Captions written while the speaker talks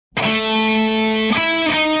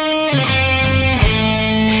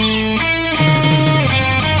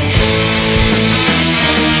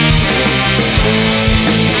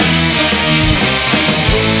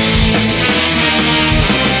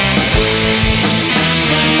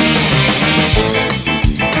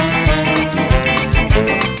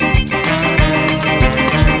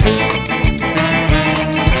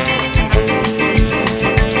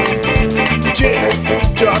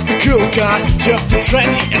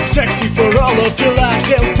trendy and sexy for all of your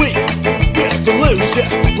lives, and we're the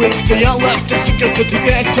losers. We'll stay on left and single to the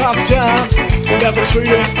end of time. Never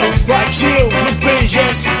treated us like human beings,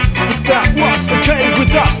 but that was okay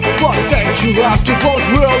with us. But then you left to watch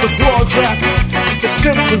World of Warcraft. That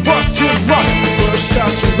simply was too much. Pushed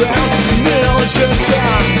us around a million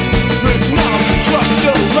times, but now you crossed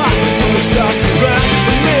the line. Pushed us around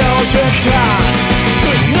a million times,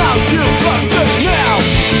 but now you crossed the line.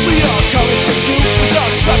 We are coming for you with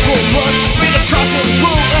our tribal blood. It's been a constant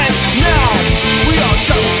rule, and now we are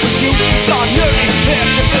coming for you with our nerdy hair.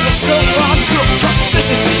 That is so on your trust. This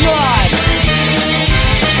is the night.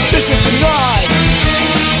 This is the night.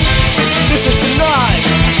 This is the night.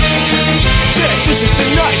 Yeah, this is the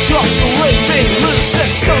night of the living loose.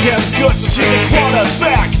 It's so damn good to see the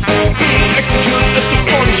quarterback being executed at the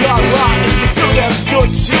 40-yard line. It's so damn good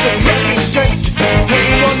to see the president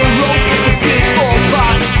hanging on the rope with the big old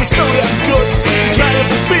body. It's so damn good to see the kind of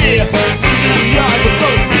fear in the eyes of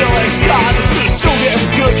those real-ass guys. It's so damn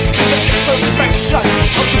good to see the imperfection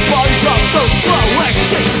of the bodies of those real-ass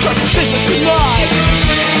chicks. 'Cause this is the night.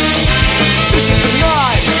 This is the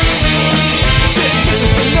night. Yeah, this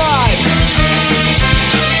is the night.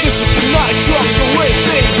 This is the night of the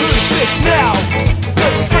living loose. It's now the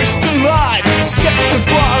first to light. Set the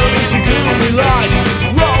bar into gloomy light.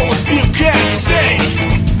 Roll if you can't say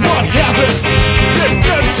what happens in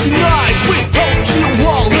there tonight. We hope you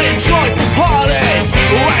all enjoy the party.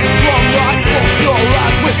 Last one night of your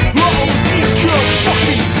lives. We roll if you can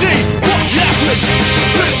fucking see what happens in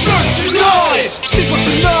there tonight. This was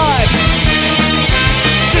the night.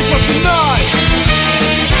 This was the night.